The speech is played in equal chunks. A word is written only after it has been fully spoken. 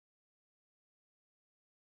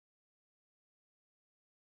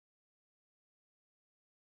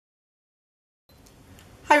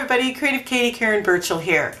Hi everybody, Creative Katie Karen Burchill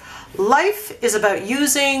here. Life is about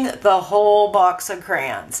using the whole box of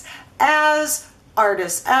crayons. As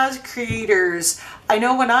artists, as creators, I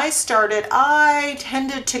know when I started, I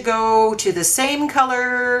tended to go to the same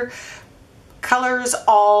colors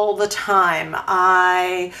all the time.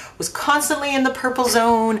 I was constantly in the purple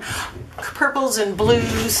zone, purples and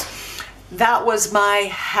blues. That was my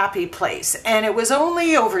happy place. And it was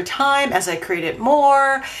only over time as I created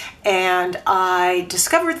more and I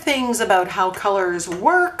discovered things about how colors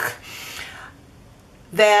work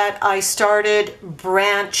that I started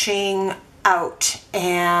branching out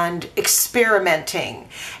and experimenting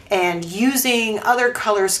and using other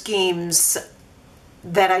color schemes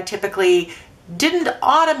that I typically didn't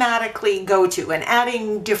automatically go to and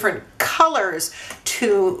adding different colors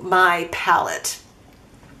to my palette.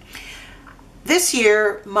 This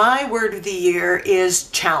year, my word of the year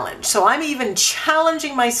is challenge. So I'm even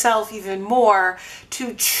challenging myself even more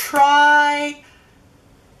to try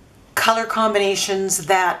color combinations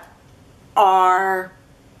that are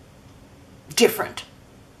different,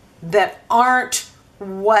 that aren't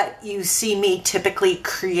what you see me typically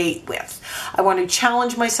create with. I want to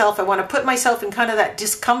challenge myself. I want to put myself in kind of that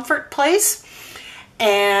discomfort place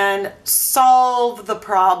and solve the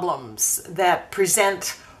problems that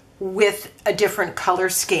present with a different color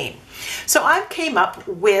scheme. So I came up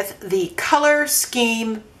with the color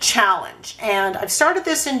scheme challenge, and I've started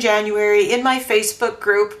this in January in my Facebook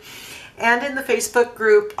group and in the Facebook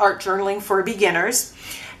group Art Journaling for Beginners.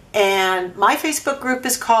 And my Facebook group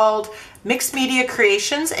is called Mixed Media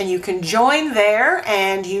Creations, and you can join there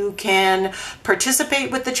and you can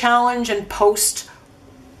participate with the challenge and post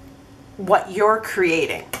what you're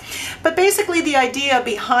creating. But basically the idea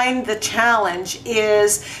behind the challenge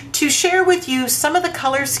is to share with you some of the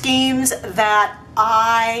color schemes that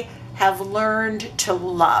I have learned to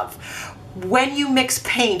love. When you mix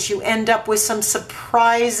paint, you end up with some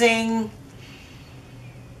surprising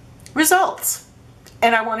results.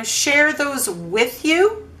 And I want to share those with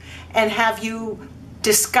you and have you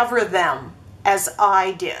discover them as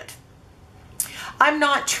I did. I'm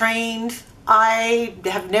not trained. I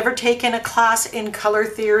have never taken a class in color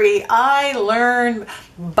theory. I learn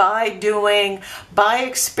by doing, by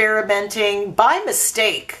experimenting, by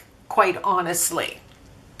mistake, quite honestly.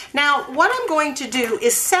 Now, what I'm going to do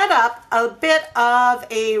is set up a bit of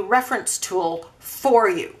a reference tool for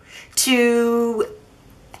you to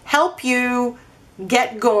help you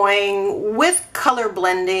get going with color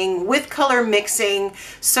blending, with color mixing,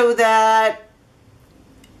 so that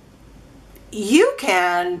you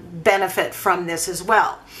can benefit from this as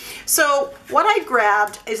well. So what I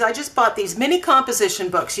grabbed is I just bought these mini composition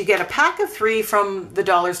books. You get a pack of 3 from the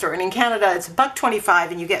dollar store, and in Canada it's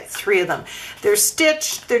 $1.25 and you get 3 of them. They're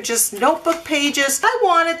stitched, they're just notebook pages. I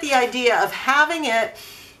wanted the idea of having it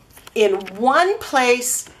in one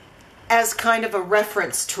place as kind of a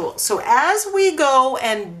reference tool. So as we go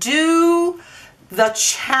and do the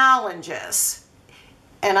challenges,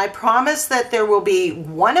 and I promise that there will be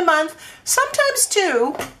 1 a month, sometimes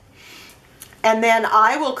 2, and then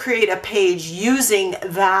I will create a page using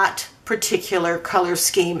that particular color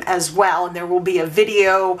scheme as well, and there will be a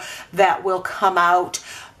video that will come out,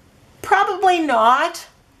 probably not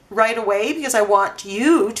right away, because I want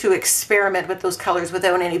you to experiment with those colors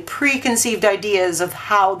without any preconceived ideas of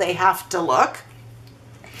how they have to look.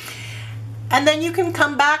 And then you can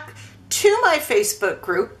come back to my Facebook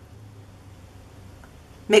group,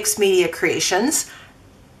 Mixed Media Creations,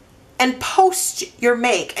 and post your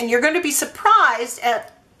make. And you're going to be surprised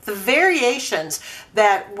at the variations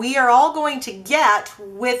that we are all going to get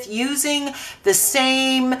with using the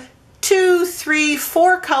same 2, 3,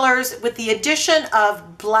 4 colors with the addition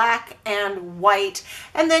of black and white.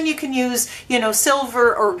 And then you can use,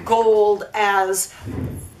 silver or gold as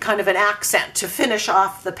kind of an accent to finish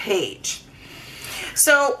off the page.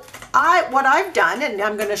 So what I've done, and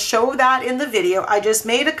I'm going to show that in the video, I just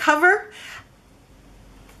made a cover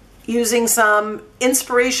using some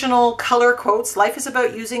inspirational color quotes. Life is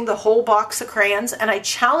about using the whole box of crayons, and I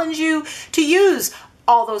challenge you to use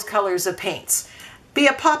all those colors of paints. Be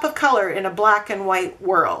a pop of color in a black and white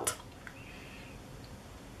world.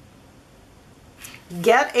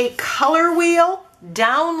 Get a color wheel,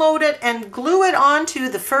 download it, and glue it onto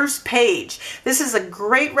the first page. This is a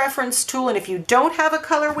great reference tool, and if you don't have a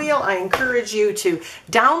color wheel, I encourage you to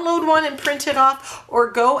download one and print it off,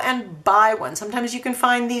 or go and buy one. Sometimes you can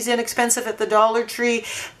find these inexpensive at the Dollar Tree.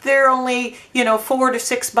 They're only, $4 to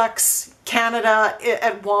 $6 Canada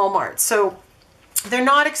at Walmart. So they're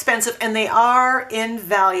not expensive and they are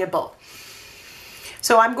invaluable.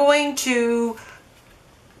 So I'm going to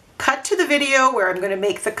cut to the video where I'm going to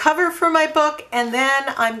make the cover for my book, and then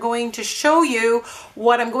I'm going to show you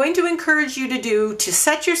what I'm going to encourage you to do to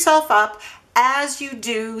set yourself up as you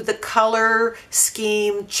do the color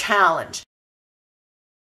scheme challenge.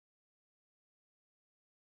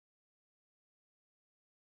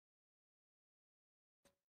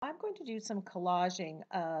 I'm going to do some collaging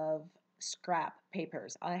of scrap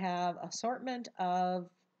papers. I have assortment of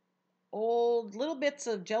old little bits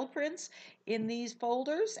of gel prints in these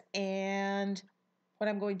folders, and what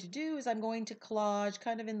I'm going to do is I'm going to collage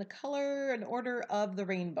kind of in the color and order of the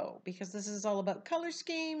rainbow, because this is all about color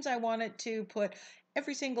schemes. I want it to put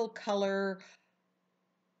every single color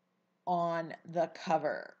on the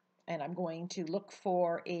cover, and I'm going to look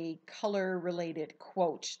for a color related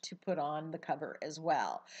quote to put on the cover as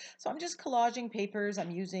well. So I'm just collaging papers.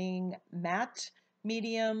 I'm using matte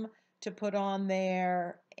medium to put on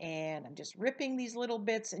there, and I'm just ripping these little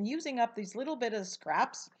bits and using up these little bit of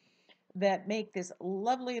scraps that make this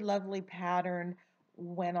lovely, lovely pattern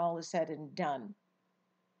when all is said and done.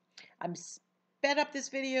 I'm sped up this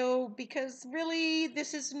video because really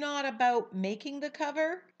this is not about making the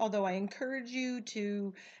cover, although I encourage you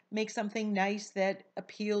to make something nice that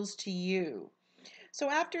appeals to you. So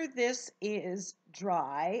after this is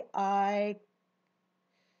dry, I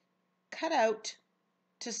cut out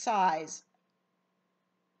to size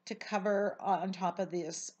to cover on top of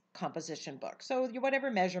this composition book. So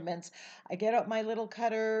whatever measurements, I get out my little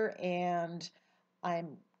cutter and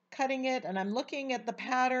I'm cutting it, and I'm looking at the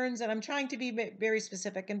patterns, and I'm trying to be very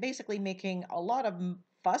specific and basically making a lot of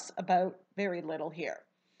fuss about very little here.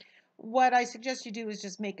 What I suggest you do is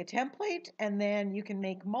just make a template, and then you can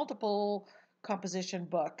make multiple composition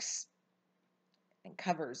books and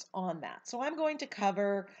covers on that. So I'm going to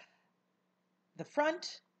cover the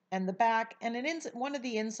front and the back and one of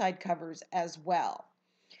the inside covers as well.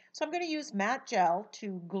 So I'm going to use matte gel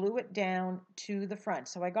to glue it down to the front.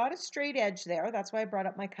 So I got a straight edge there. That's why I brought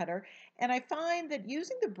up my cutter. And I find that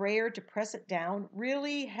using the brayer to press it down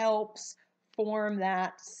really helps form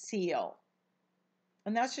that seal.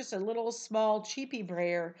 And that's just a little small cheapy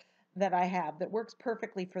brayer that I have that works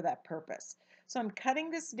perfectly for that purpose. So I'm cutting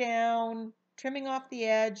this down, trimming off the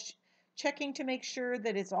edge, checking to make sure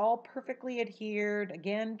that it's all perfectly adhered.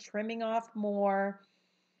 Again, trimming off more.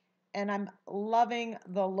 And I'm loving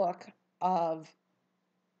the look of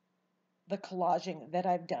the collaging that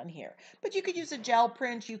I've done here. But you could use a gel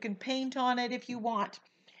print, you can paint on it if you want.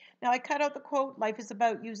 Now I cut out the quote, "Life is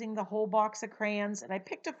about using the whole box of crayons," and I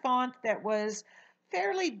picked a font that was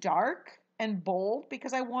fairly dark and bold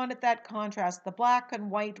because I wanted that contrast, the black and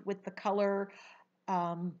white with the color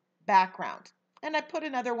background. And I put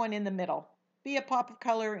another one in the middle, be a pop of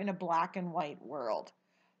color in a black and white world.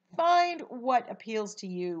 Find what appeals to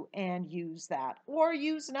you and use that, or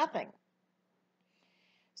use nothing.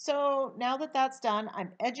 So now that that's done,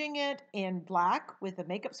 I'm edging it in black with a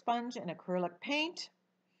makeup sponge and acrylic paint,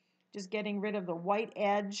 just getting rid of the white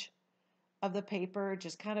edge of the paper,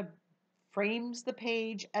 just kind of frames the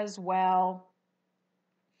page as well.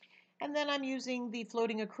 And then I'm using the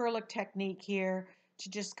floating acrylic technique here to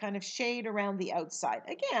just kind of shade around the outside.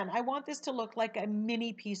 Again, I want this to look like a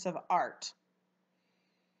mini piece of art.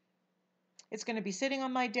 It's going to be sitting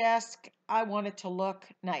on my desk. I want it to look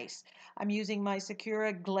nice. I'm using my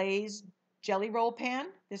Sakura glazed jelly roll pan.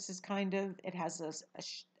 This is kind of, it has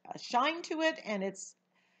a shine to it and it's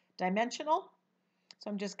dimensional. So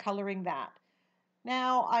I'm just coloring that.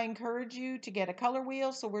 Now I encourage you to get a color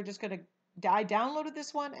wheel. So we're just going to, I downloaded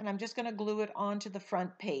this one and I'm just going to glue it onto the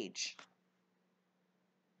front page.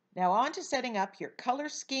 Now on to setting up your color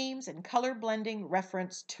schemes and color blending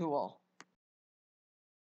reference tool.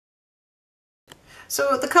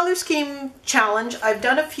 So the color scheme challenge, I've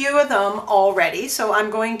done a few of them already, so I'm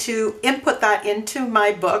going to input that into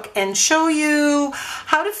my book and show you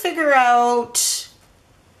how to figure out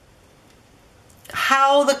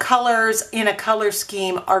how the colors in a color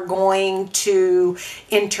scheme are going to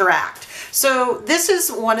interact. So this is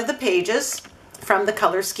one of the pages from the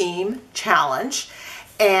color scheme challenge,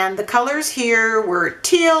 and the colors here were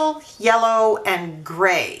teal, yellow, and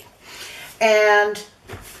gray. And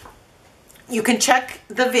you can check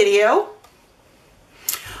the video.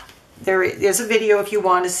 There is a video if you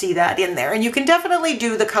want to see that in there. And you can definitely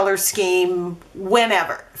do the color scheme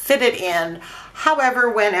whenever, fit it in, however,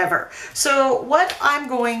 whenever. So what I'm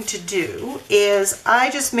going to do is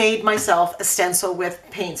I just made myself a stencil with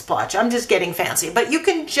paint splotch. I'm just getting fancy, but you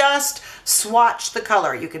can just swatch the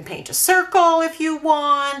color. You can paint a circle if you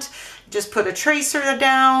want, just put a tracer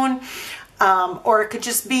down, or it could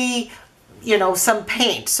just be, you know, some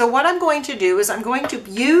paint. So what I'm going to do is I'm going to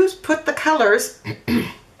put the colors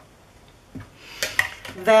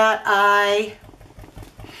that I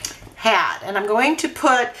had. And I'm going to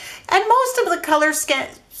put, and most of the color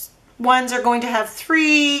ones are going to have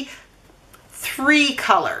three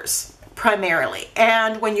colors primarily.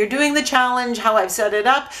 And when you're doing the challenge, how I've set it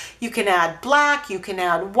up, you can add black, you can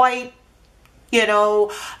add white, you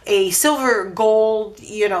know, a silver, gold,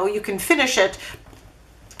 you know, you can finish it.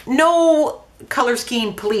 No color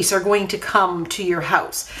scheme police are going to come to your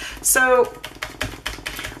house. So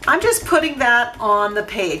I'm just putting that on the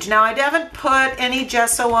page. Now I haven't put any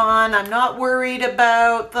gesso on. I'm not worried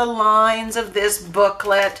about the lines of this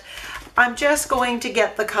booklet. I'm just going to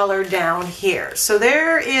get the color down here. So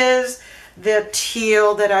there is the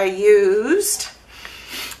teal that I used.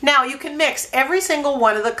 Now you can mix every single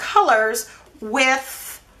one of the colors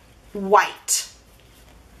with white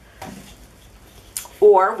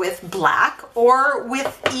or with black or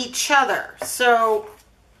with each other. So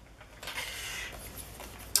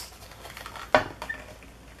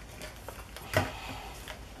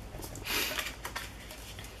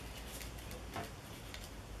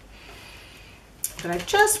but I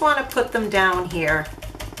just want to put them down here.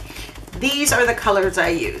 These are the colors I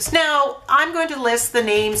use. Now, I'm going to list the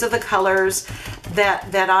names of the colors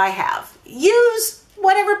that I have. Use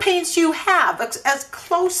whatever paints you have, as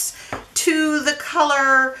close to the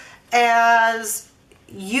color as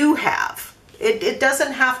you have. It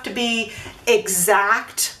doesn't have to be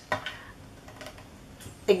exactly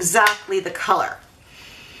the color.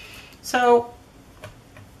 So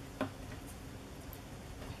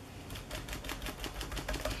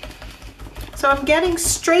I'm getting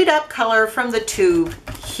straight up color from the tube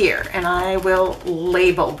here, and I will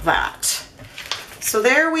label that. So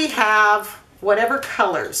there we have whatever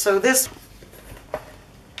colors. So this.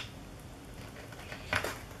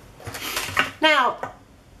 Now,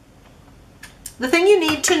 the thing you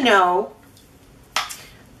need to know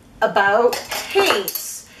about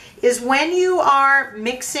paints is when you are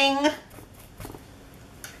mixing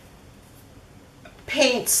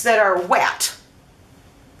paints that are wet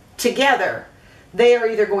together, they are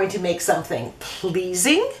either going to make something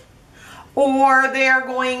pleasing or they are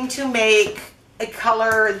going to make a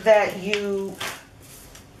color that you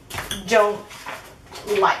don't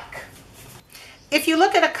like. If you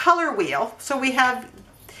look at a color wheel, so we have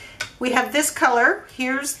this color,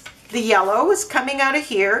 here's the yellow is coming out of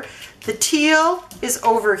here, the teal is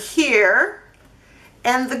over here,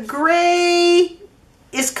 and the gray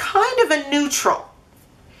is kind of a neutral.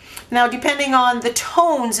 Now, depending on the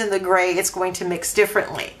tones in the gray, it's going to mix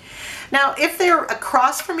differently. Now, if they're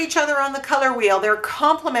across from each other on the color wheel, they're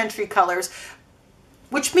complementary colors,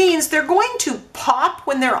 which means they're going to pop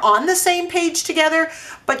when they're on the same page together,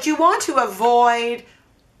 but you want to avoid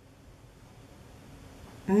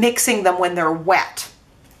mixing them when they're wet.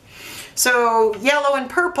 So yellow and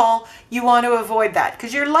purple, you want to avoid that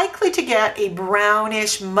because you're likely to get a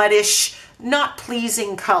brownish, muddish, not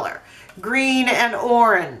pleasing color. Green and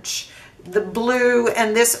orange, the blue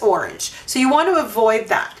and this orange. So you want to avoid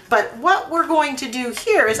that. But what we're going to do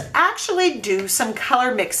here is actually do some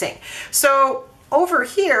color mixing. So over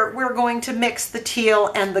here, we're going to mix the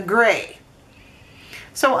teal and the gray.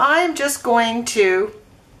 So I'm just going to,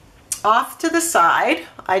 off to the side,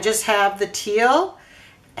 I just have the teal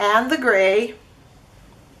and the gray.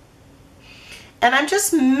 And I'm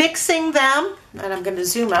just mixing them, and I'm going to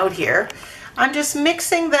zoom out here. I'm just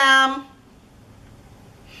mixing them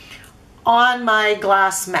on my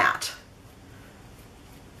glass mat.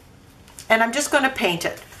 And I'm just going to paint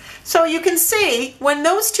it. So you can see when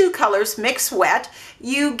those two colors mix wet,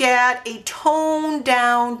 you get a toned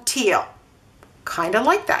down teal. Kind of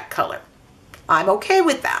like that color. I'm okay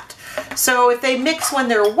with that. So if they mix when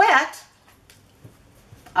they're wet,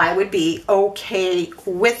 I would be okay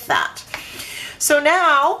with that. So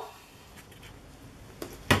now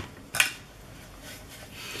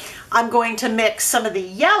I'm going to mix some of the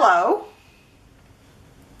yellow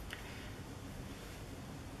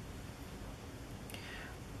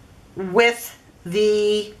with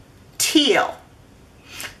the teal.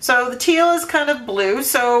 So the teal is kind of blue,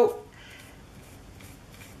 so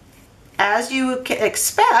as you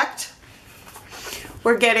expect,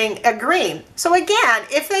 we're getting a green. So again,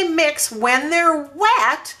 if they mix when they're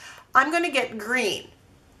wet, I'm going to get green.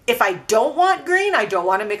 If I don't want green, I don't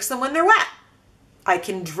want to mix them when they're wet. I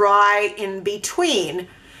can dry in between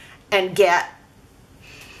and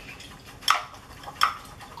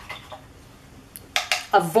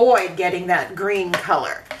avoid getting that green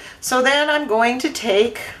color. So then I'm going to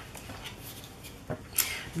take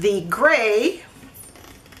the gray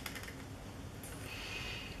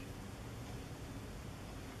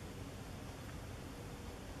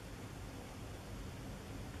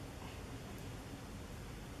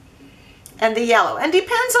and the yellow. And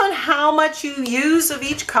depends on how much you use of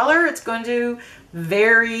each color, it's going to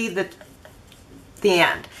vary the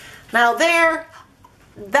end. Now there,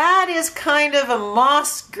 that is kind of a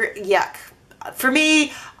moss, yuck. For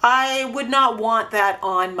me, I would not want that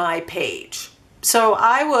on my page. So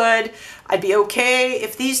I'd be okay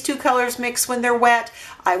if these two colors mix when they're wet.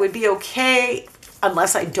 I would be okay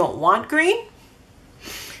unless I don't want green.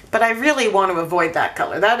 But I really want to avoid that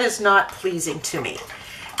color. That is not pleasing to me.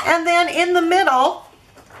 And then in the middle,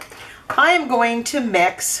 I am going to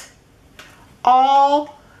mix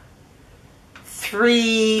all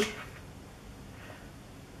three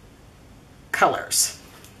colors.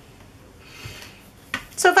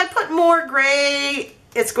 So if I put more gray,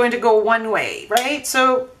 it's going to go one way, right?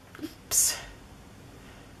 So, oops.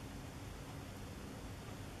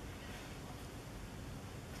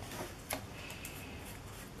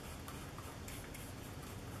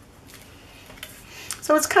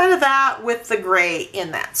 So it's kind of that with the gray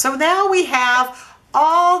in that. So now we have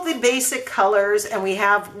all the basic colors and we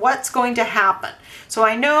have what's going to happen. So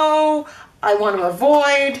I know I want to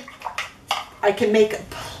avoid, I can make a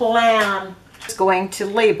plan. I'm going to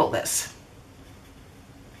label this.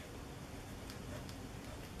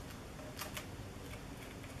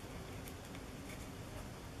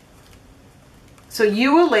 So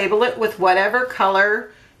you will label it with whatever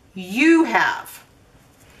color you have.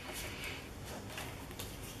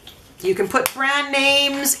 You can put brand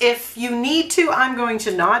names if you need to. I'm going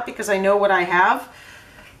to not because I know what I have.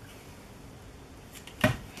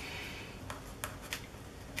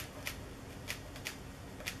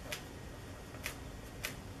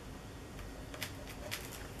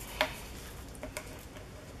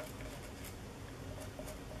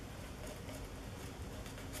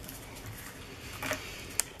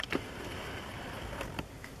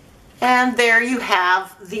 And there you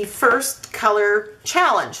have the first color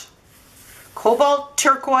challenge. Cobalt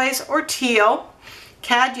turquoise or teal,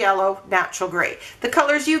 cad yellow, natural gray. The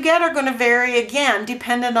colors you get are going to vary again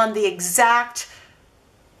dependent on the exact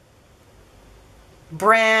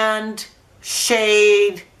brand,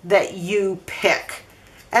 shade that you pick.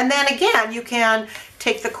 And then again, you can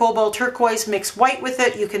take the cobalt turquoise, mix white with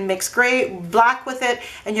it, you can mix gray, black with it,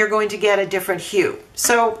 and you're going to get a different hue.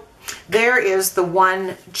 So there is the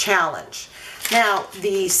one challenge. Now,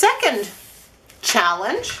 the second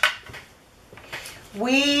challenge,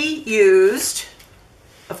 we used,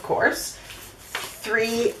 of course,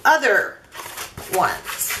 three other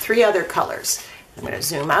colors. I'm going to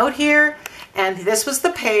zoom out here, and this was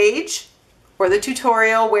the page or the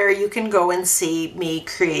tutorial where you can go and see me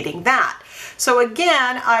creating that. So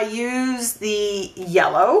again, I used the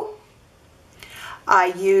yellow,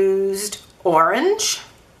 I used orange,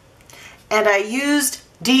 and I used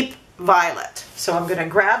deep violet. So I'm going to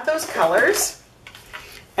grab those colors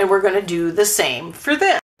and we're going to do the same for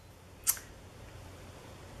this.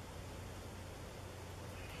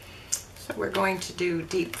 So we're going to do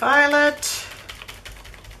deep violet,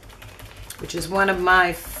 which is one of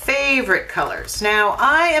my favorite colors. Now,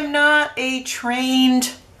 I am not a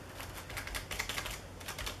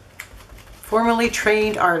formally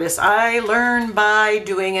trained artist. I learn by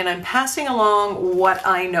doing, and I'm passing along what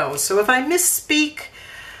I know. So if I misspeak,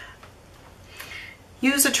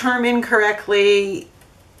 use a term incorrectly,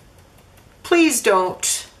 please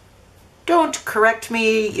don't correct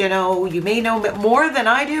me. You know, you may know more than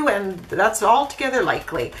I do, and that's altogether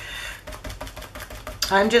likely.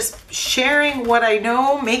 I'm just sharing what I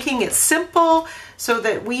know, making it simple so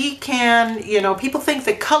that we can, you know, people think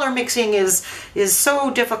that color mixing is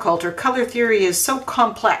so difficult or color theory is so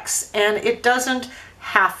complex, and it doesn't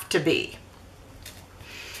have to be.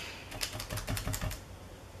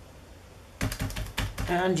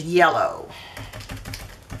 And yellow.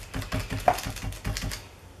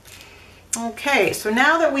 Okay, so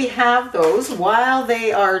now that we have those, while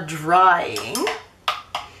they are drying,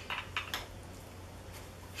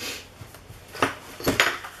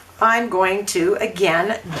 I'm going to,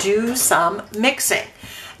 again, do some mixing.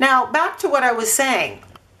 Now, back to what I was saying.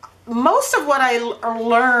 Most of what I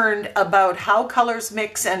learned about how colors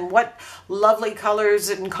mix and what lovely colors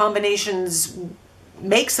and combinations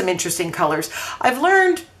make some interesting colors, I've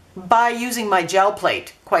learned by using my gel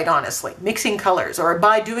plate, quite honestly, mixing colors, or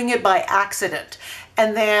by doing it by accident.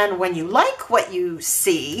 And then when you like what you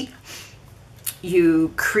see,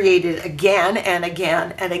 you create it again and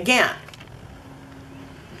again and again.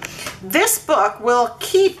 This book will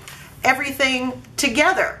keep everything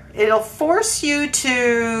together. It'll force you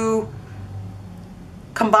to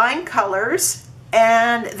combine colors,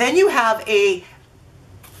 and then you have a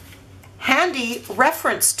handy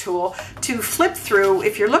reference tool to flip through.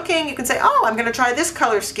 If you're looking, you can say, oh, I'm going to try this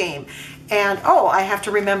color scheme. And oh, I have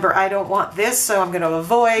to remember I don't want this, so I'm going to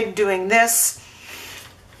avoid doing this.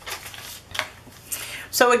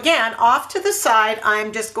 So again, off to the side,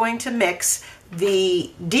 I'm just going to mix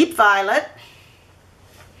the deep violet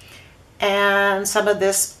and some of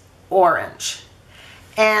this orange.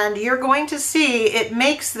 And you're going to see it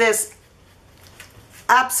makes this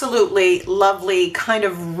absolutely lovely kind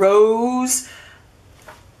of rose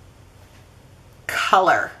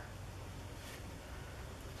color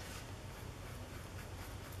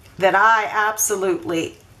that I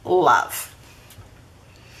absolutely love.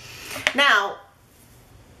 Now,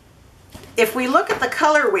 if we look at the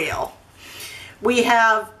color wheel, we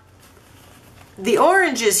have the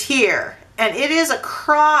oranges here, and it is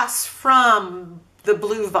across from the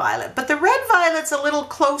blue violet, but the red violet's a little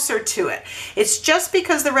closer to it. It's just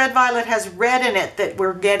because the red violet has red in it that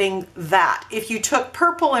we're getting that. If you took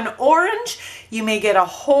purple and orange, you may get a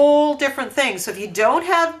whole different thing. So if you don't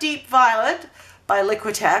have deep violet by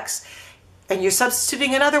Liquitex and you're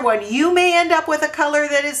substituting another one, you may end up with a color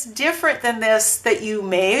that is different than this that you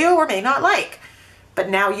may or may not like. But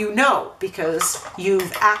now you know, because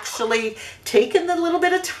you've actually taken the little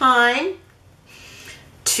bit of time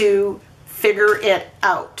to figure it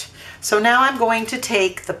out. So now I'm going to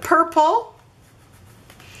take the purple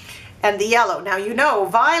and the yellow. Now you know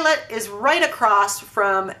violet is right across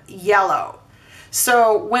from yellow.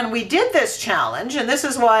 So when we did this challenge, and this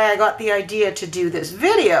is why I got the idea to do this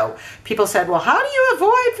video, people said, well, how do you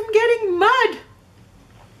avoid from getting mud?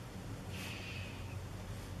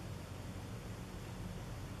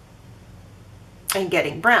 And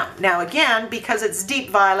getting brown. Now again, because it's deep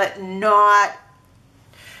violet, not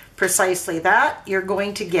precisely that, you're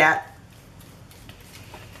going to get,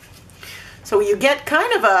 so you get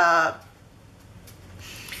kind of a,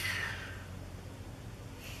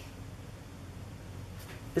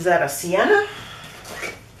 is that a sienna?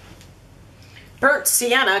 Burnt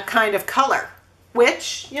sienna kind of color,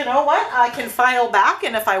 which, you know what, I can file back,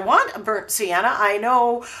 and if I want a burnt sienna, I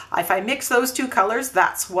know if I mix those two colors,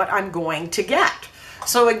 that's what I'm going to get.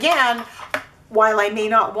 So again, while I may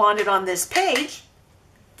not want it on this page,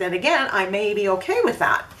 then again, I may be okay with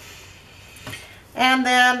that. And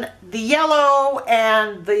then the yellow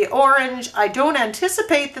and the orange, I don't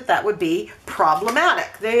anticipate that that would be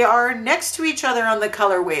problematic. They are next to each other on the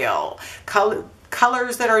color wheel.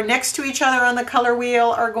 Colors that are next to each other on the color wheel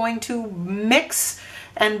are going to mix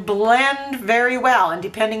and blend very well. And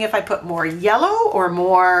depending if I put more yellow or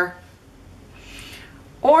more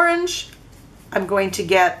orange, I'm going to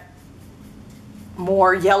get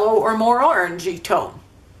more yellow or more orangey tone.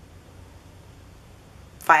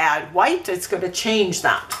 If I add white, it's going to change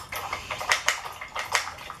that.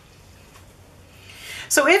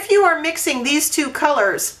 So if you are mixing these two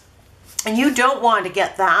colors and you don't want to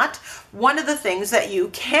get that, one of the things that you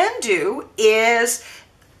can do is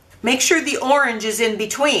make sure the orange is in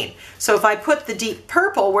between. So if I put the deep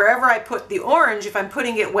purple, wherever I put the orange, if I'm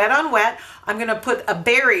putting it wet on wet, I'm going to put a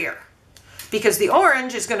barrier. Because the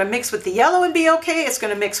orange is going to mix with the yellow and be okay. It's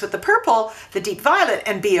going to mix with the purple, the deep violet,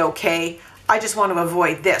 and be okay. I just want to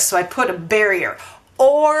avoid this, so I put a barrier.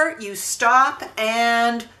 Or you stop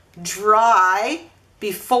and dry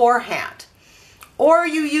beforehand. Or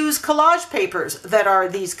you use collage papers that are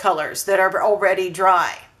these colors that are already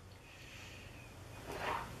dry.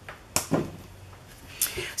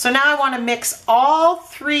 So now I want to mix all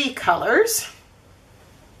three colors.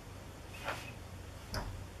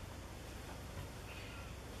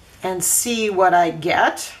 And see what I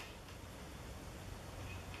get.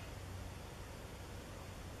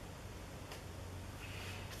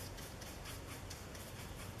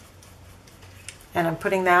 And I'm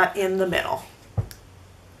putting that in the middle.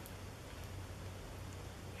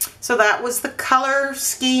 So that was the color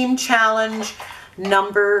scheme challenge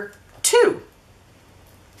number 2.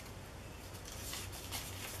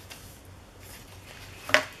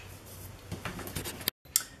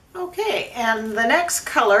 Okay, and the next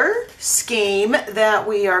color scheme that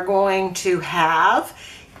we are going to have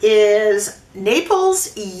is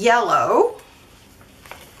Naples Yellow.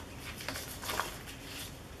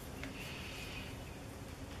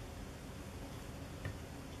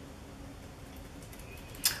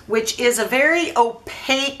 Which is a very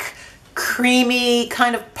opaque, creamy,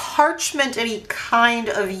 kind of parchment-y kind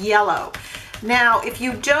of yellow. Now, if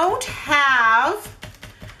you don't have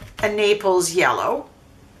a Naples Yellow,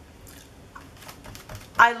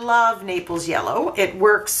 I love Naples Yellow. It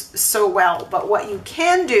works so well, but what you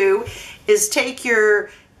can do is take your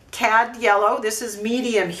Cad Yellow, this is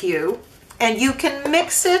medium hue, and you can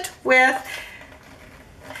mix it with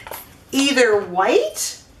either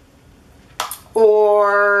white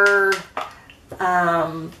or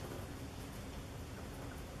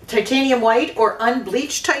titanium white or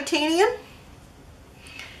unbleached titanium,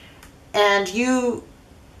 and you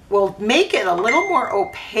will make it a little more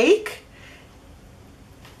opaque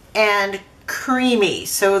and creamy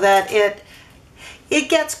so that it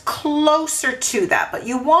gets closer to that. But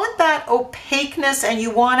you want that opaqueness, and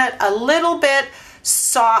you want it a little bit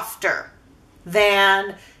softer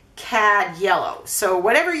than cad yellow. So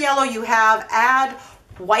whatever yellow you have, add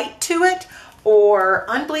white to it or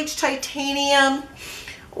unbleached titanium,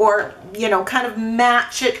 or, you know, kind of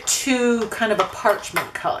match it to kind of a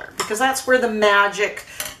parchment color, because that's where the magic,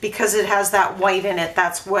 because it has that white in it,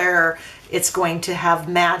 that's where it's going to have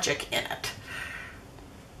magic in it.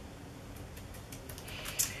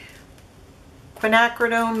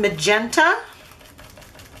 Quinacridone magenta.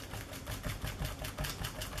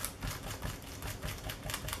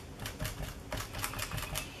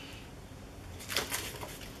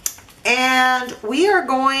 And we are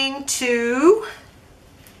going to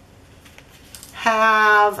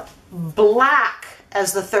have black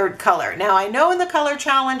as the third color. Now I know in the color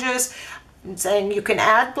challenges I'm saying you can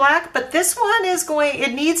add black, but this one is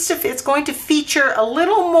it's going to feature a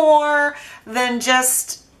little more than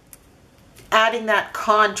just adding that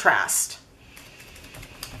contrast.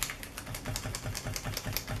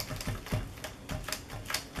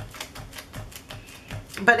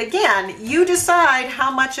 But again, you decide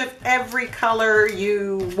how much of every color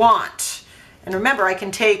you want. And remember, I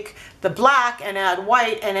can take the black and add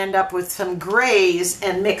white and end up with some grays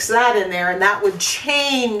and mix that in there, and that would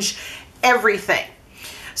change everything.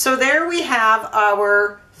 So there we have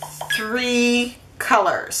our 3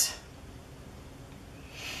 colors.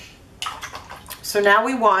 So now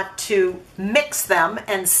we want to mix them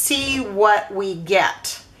and see what we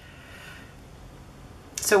get.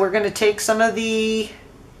 So we're going to take some of the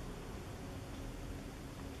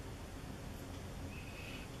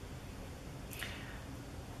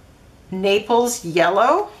Naples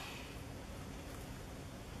yellow,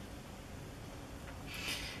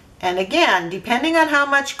 and again, depending on how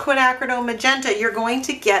much quinacridone magenta, you're going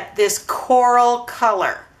to get this coral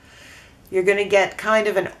color. You're going to get kind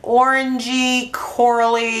of an orangey,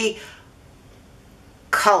 corally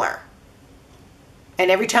color.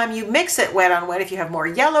 And every time you mix it wet on wet, if you have more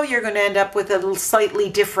yellow, you're going to end up with a slightly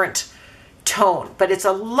different tone. But it's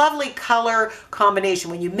a lovely color combination.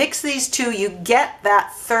 When you mix these two, you get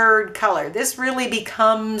that third color. This really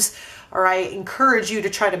becomes, or I encourage you to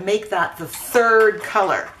try to make that the third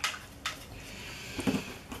color.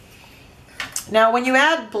 Now when you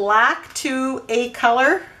add black to a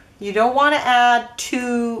color, you don't want to add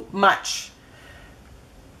too much.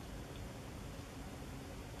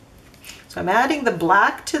 So I'm adding the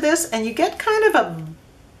black to this, and you get kind of a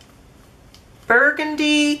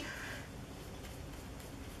burgundy,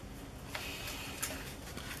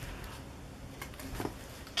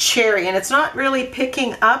 cherry, and it's not really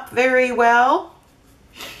picking up very well,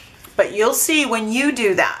 but you'll see when you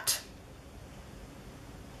do that.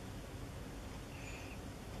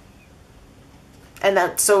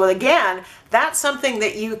 And so again, that's something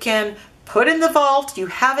that you can put in the vault. You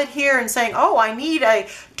have it here and saying, oh, I need a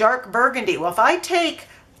dark burgundy. Well, if I take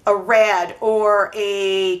a red or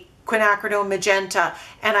a quinacridone magenta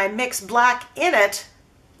and I mix black in it,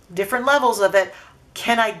 different levels of it,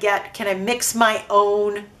 can I mix my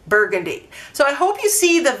own burgundy? So I hope you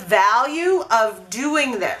see the value of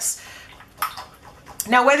doing this.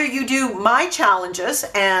 Now, whether you do my challenges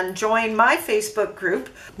and join my Facebook group,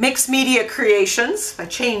 Mixed Media Creations, I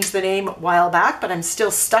changed the name a while back, but I'm still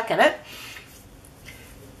stuck in it,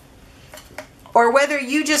 or whether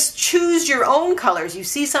you just choose your own colors, you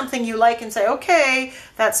see something you like and say, okay,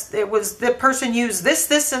 the person used this,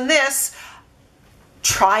 this, and this,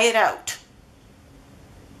 try it out.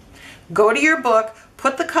 Go to your book,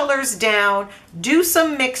 put the colors down, do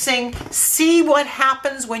some mixing, see what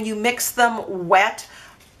happens when you mix them wet.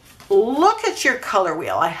 Look at your color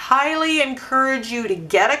wheel. I highly encourage you to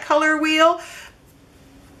get a color wheel.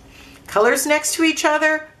 Colors next to each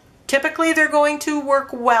other, typically they're going to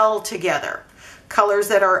work well together. Colors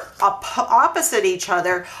that are opposite each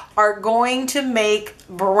other are going to make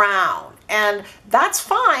brown. And that's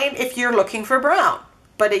fine if you're looking for brown.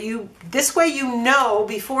 But this way you know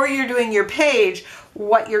before you're doing your page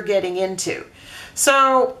what you're getting into.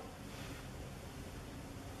 So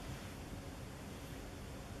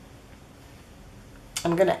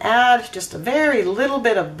I'm going to add just a very little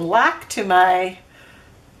bit of black to my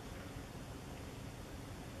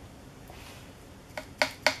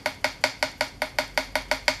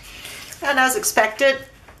and as expected,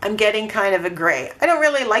 I'm getting kind of a gray. I don't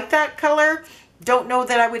really like that color. Don't know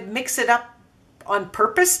that I would mix it up on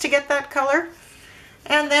purpose to get that color.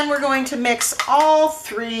 And then we're going to mix all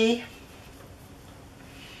three.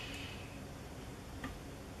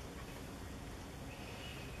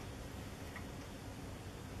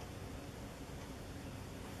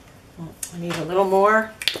 I need a little more.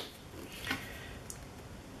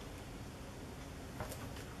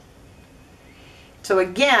 So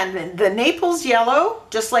again, the Naples yellow,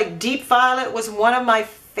 just like deep violet, was one of my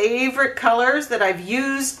favorite colors that I've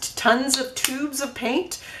used tons of tubes of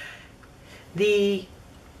paint. The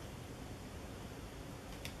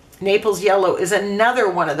Naples yellow is another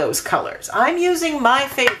one of those colors. I'm using my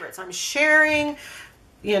favorites. I'm sharing,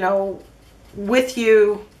 you know, with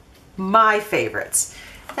you my favorites.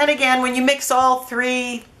 And again, when you mix all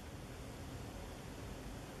three,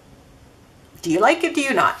 do you like it? Do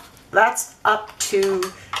you not? That's up to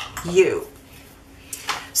you.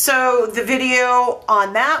 So the video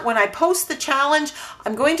on that, when I post the challenge,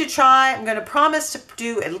 I'm going to promise to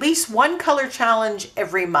do at least one color challenge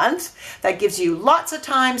every month. That gives you lots of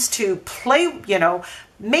times to play, you know,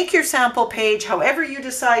 make your sample page, however you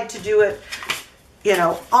decide to do it, you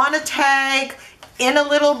know, on a tag, in a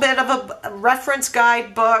little bit of a reference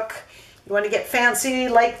guidebook. You want to get fancy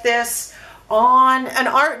like this, on an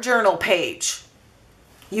art journal page.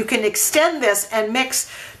 You can extend this and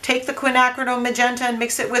take the quinacridone magenta and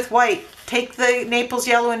mix it with white. Take the Naples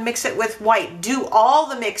yellow and mix it with white. Do all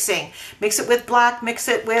the mixing. Mix it with black, mix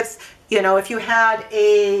it with, you know, if you had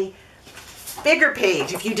a bigger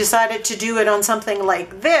page, if you decided to do it on something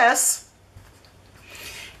like this,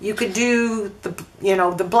 you could do the, you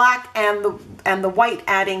know, the black and the white,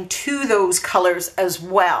 adding to those colors as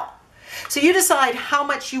well. So you decide how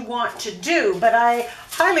much you want to do, but I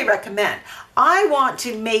highly recommend. I want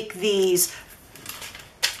to make these,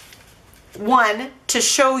 one, to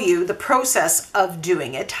show you the process of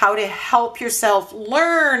doing it, how to help yourself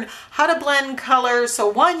learn how to blend colors. So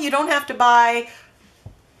one, you don't have to buy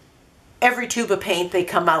every tube of paint they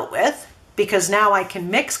come out with, because now I can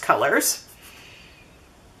mix colors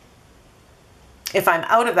if I'm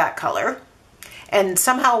out of that color. And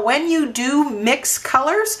somehow when you do mix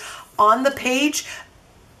colors on the page,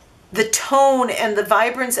 the tone and the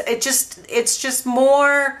vibrance, it's just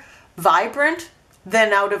more vibrant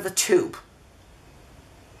than out of the tube.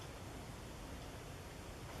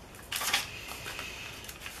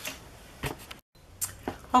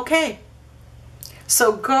 Okay,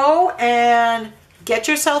 so go and get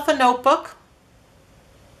yourself a notebook.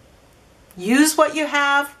 Use what you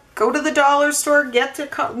have. Go to the dollar store, get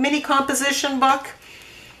the mini composition book,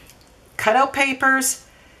 cut out papers,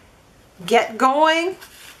 get going,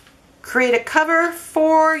 create a cover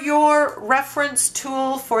for your reference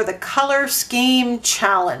tool for the color scheme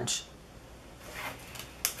challenge.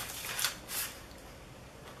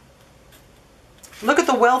 Look at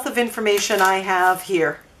the wealth of information I have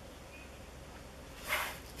here.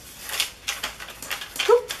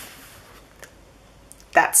 Whoop.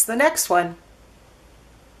 That's the next one.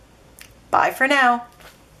 Bye for now.